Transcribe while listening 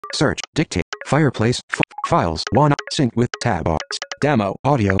search, dictate, fireplace, files, 1, sync with tab, demo,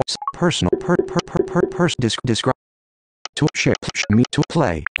 audio, personal, describe, to share, me to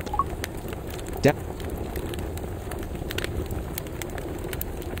play.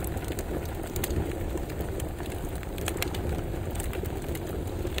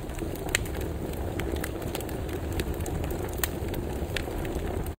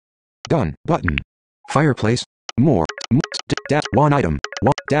 Done button. Fireplace. More. 1 item.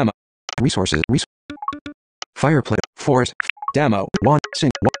 1 demo. Resources. Fireplace. Forest. Demo. 1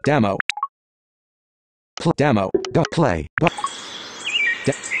 sync. 1 demo. Demo. Play.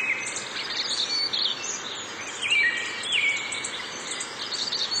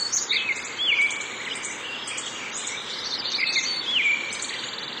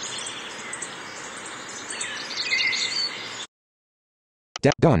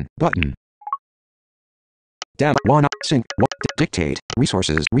 Done button. Demo 1 sync 1 dictate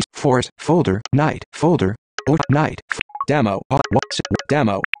resources forest folder night folder night demo 1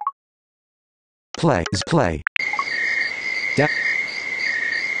 demo play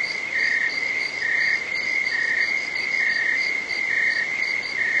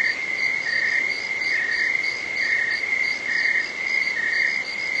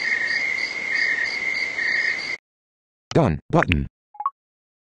done button.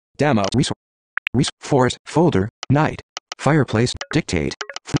 Demo forest folder night fireplace dictate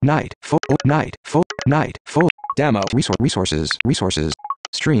night night demo resources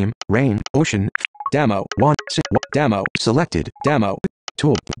stream rain ocean demo 1 demo selected demo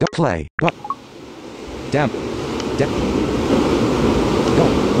tool play but demo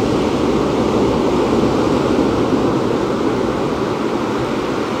go.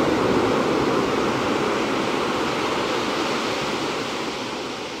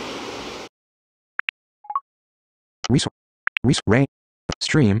 Rain,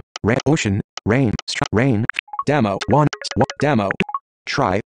 stream, ocean, rain, demo, 1, demo,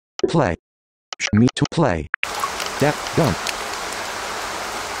 try, play, me to play, done.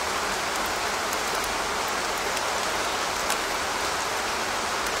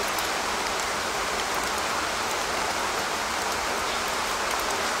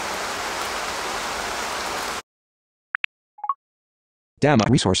 Demo,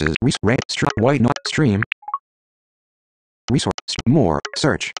 resources, white not stream, resource more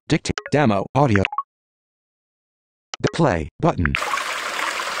search dictate demo audio play button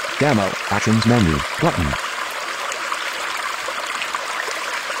demo actions menu button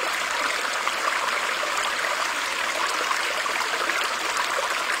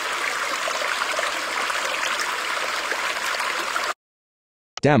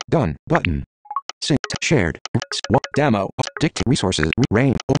done button sync shared demo dictate resources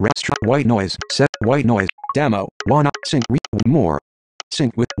rain white noise set white noise demo 1 sync more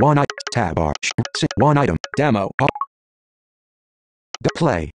sync with 1 tab bar sync 1 item demo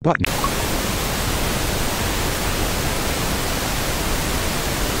play button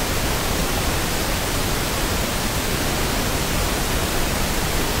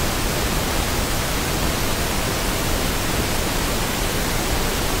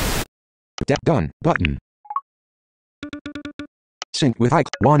done button sync with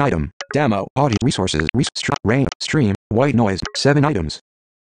 1 item demo audio resources rain stream white noise 7 items